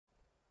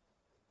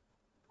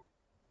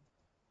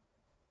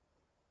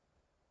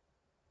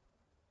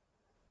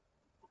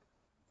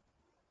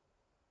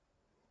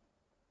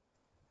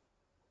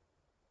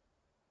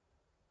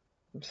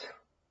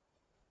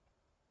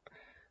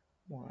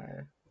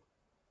Why?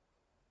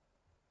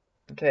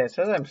 Okay, it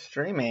says I'm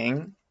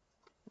streaming.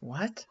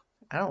 What?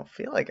 I don't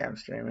feel like I'm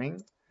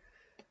streaming.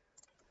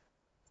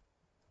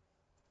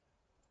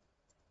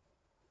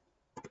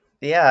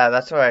 Yeah,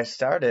 that's where I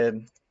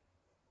started.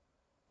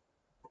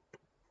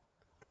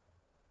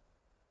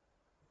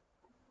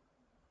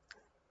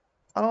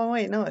 Oh,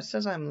 wait, no, it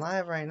says I'm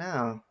live right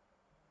now.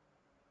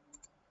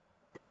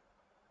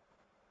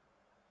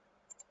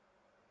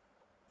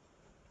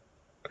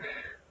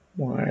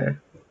 Why?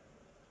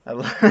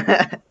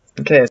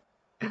 Okay,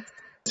 it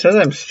says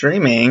I'm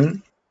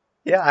streaming.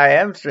 Yeah, I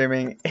am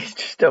streaming. It's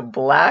just a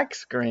black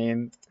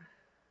screen.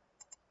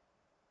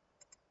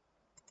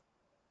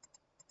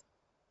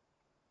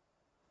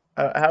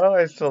 How do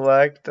I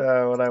select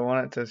what I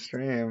want it to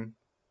stream?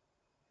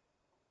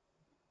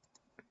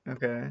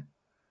 Okay.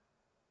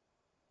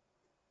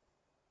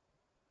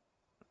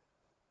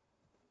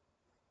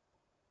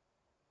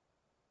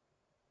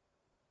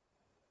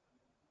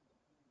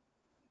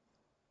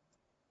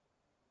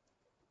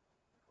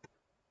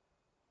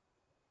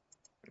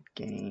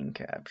 Game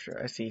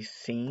capture. I see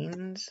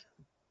scenes,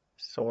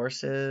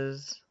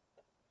 sources,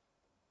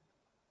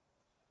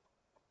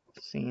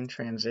 scene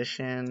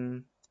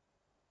transition.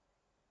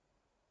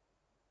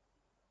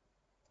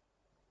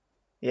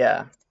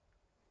 Yeah.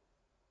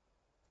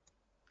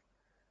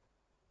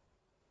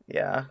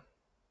 Yeah.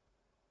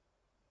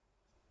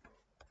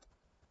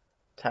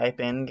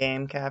 Type in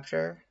game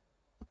capture.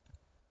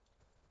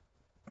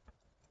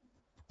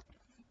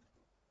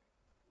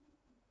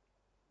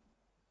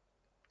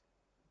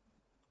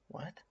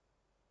 What?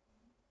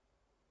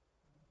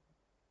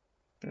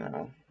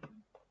 No.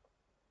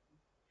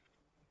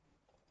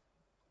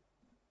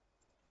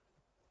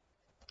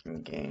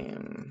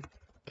 Game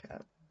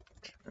capture.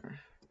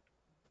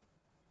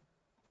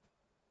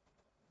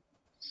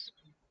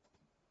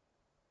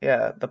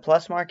 Yeah, the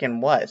plus mark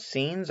in what?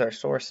 Scenes or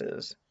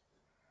sources?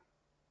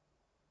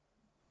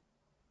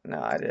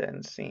 No, I did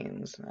in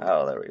scenes.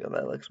 Oh, there we go.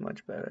 That looks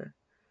much better.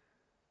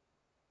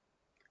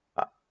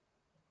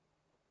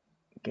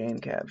 Game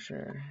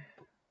capture.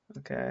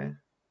 Okay.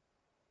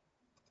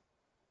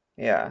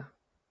 Yeah.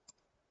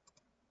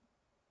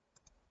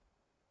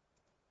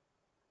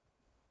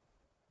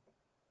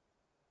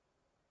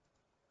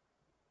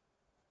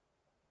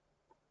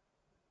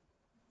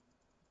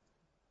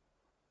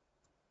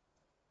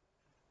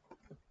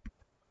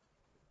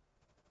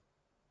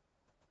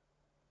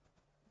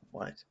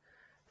 What?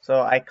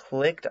 So I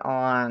clicked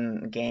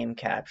on game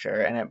capture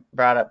and it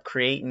brought up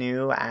create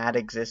new, add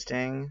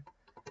existing,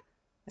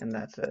 and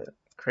that's it.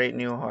 Create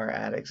new or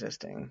add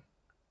existing.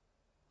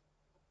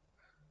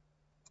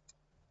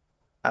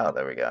 Oh,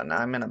 there we go. Now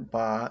I'm in a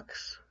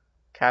box.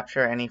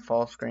 Capture any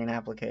full screen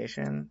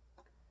application.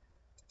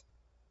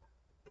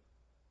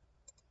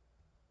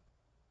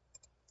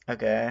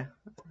 Okay.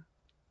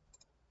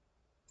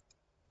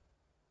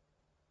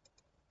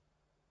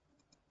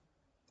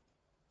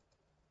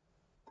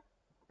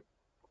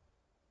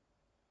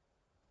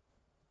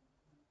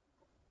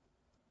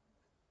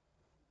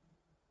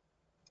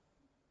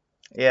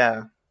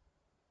 Yeah.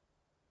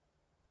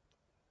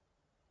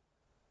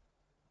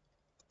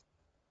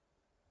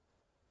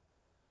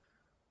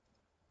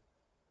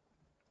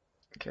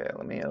 Okay,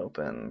 let me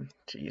open.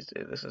 Jeez,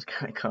 dude, this is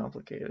kind of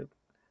complicated.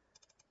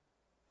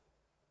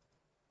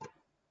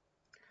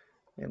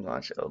 Let me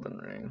launch Elden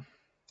Ring.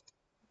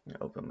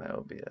 Open my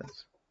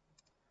OBS.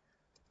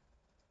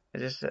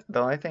 The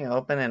only thing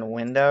open in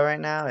window right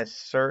now is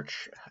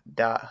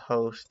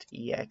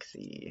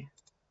search.host.exe.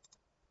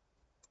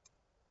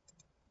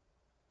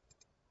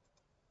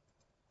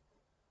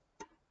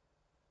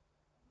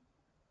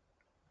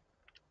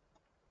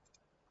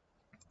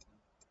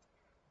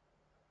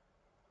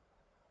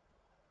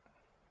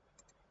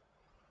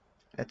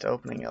 It's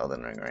opening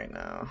Elden Ring right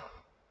now.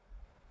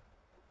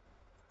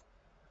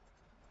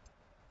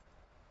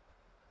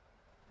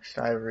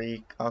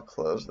 I'll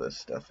close this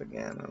stuff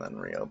again and then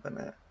reopen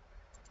it.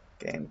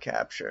 Game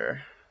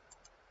capture.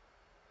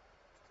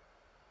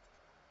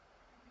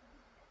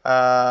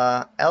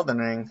 Elden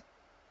Ring.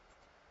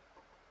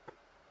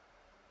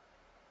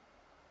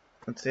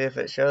 Let's see if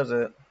it shows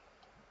it.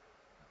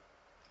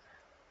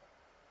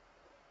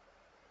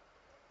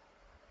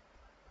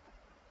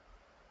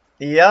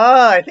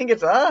 Yeah, I think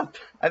it's up.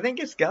 I think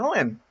it's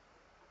going.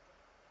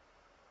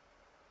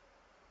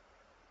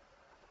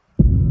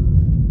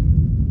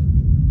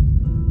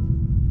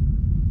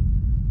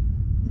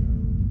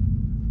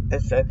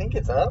 I think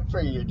it's up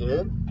for you,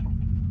 dude.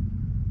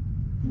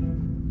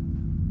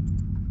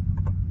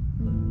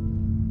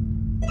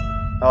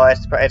 Oh,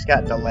 it's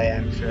got delay,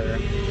 I'm sure.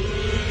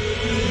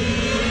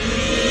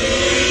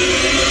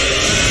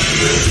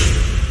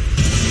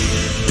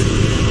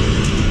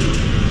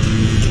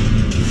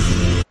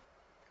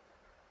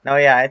 No,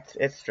 yeah,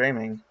 it's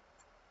streaming.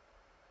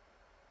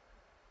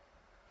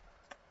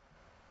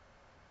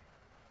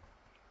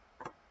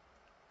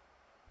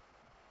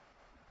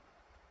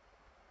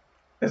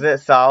 Is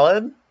it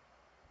solid?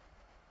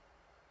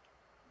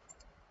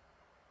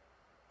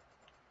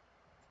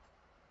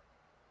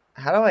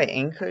 How do I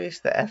increase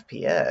the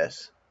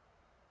FPS?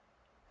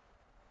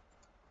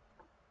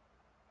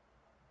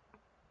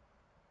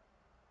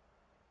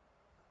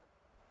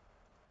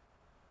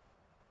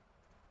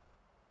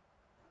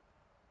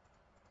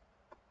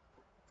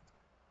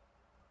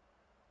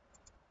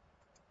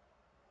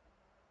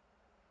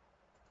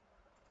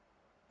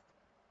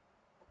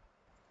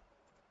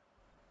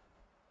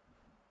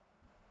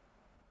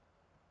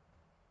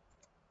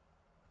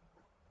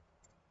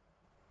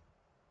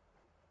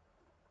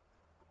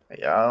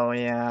 Oh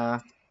yeah,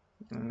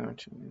 I know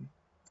what you mean.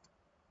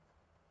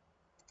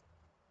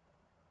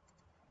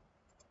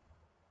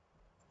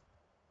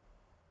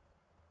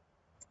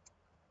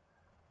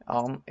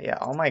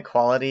 All my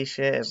quality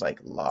shit is like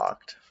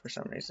locked for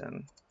some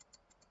reason.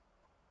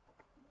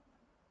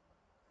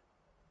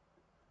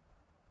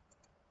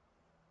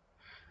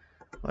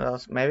 What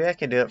else? Maybe I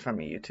could do it from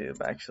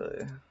YouTube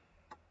actually.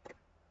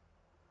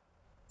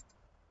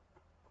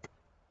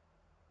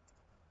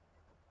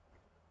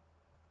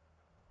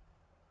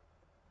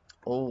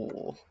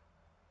 Oh,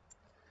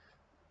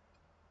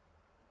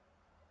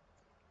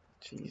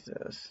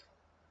 Jesus.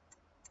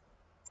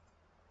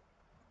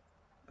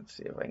 Let's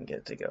see if I can get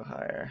it to go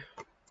higher.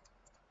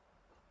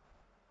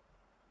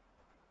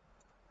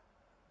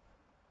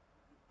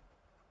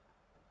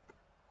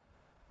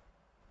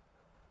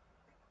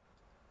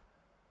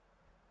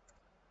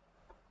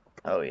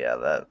 Oh yeah,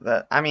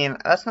 that I mean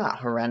that's not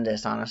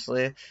horrendous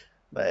honestly,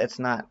 but it's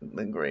not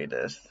the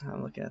greatest.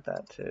 I'm looking at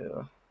that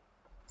too.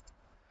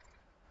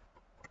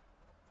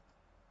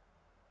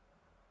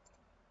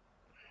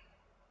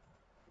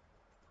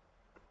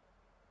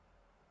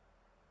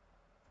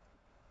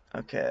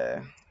 Okay.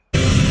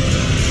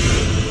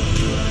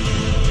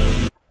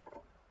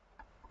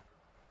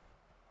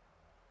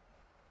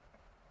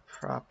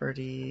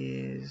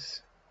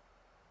 Properties.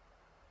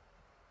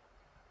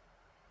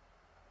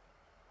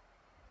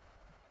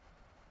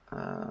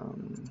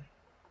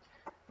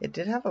 It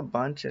did have a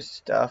bunch of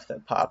stuff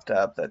that popped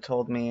up that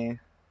told me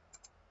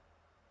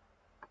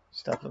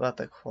stuff about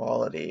the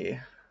quality.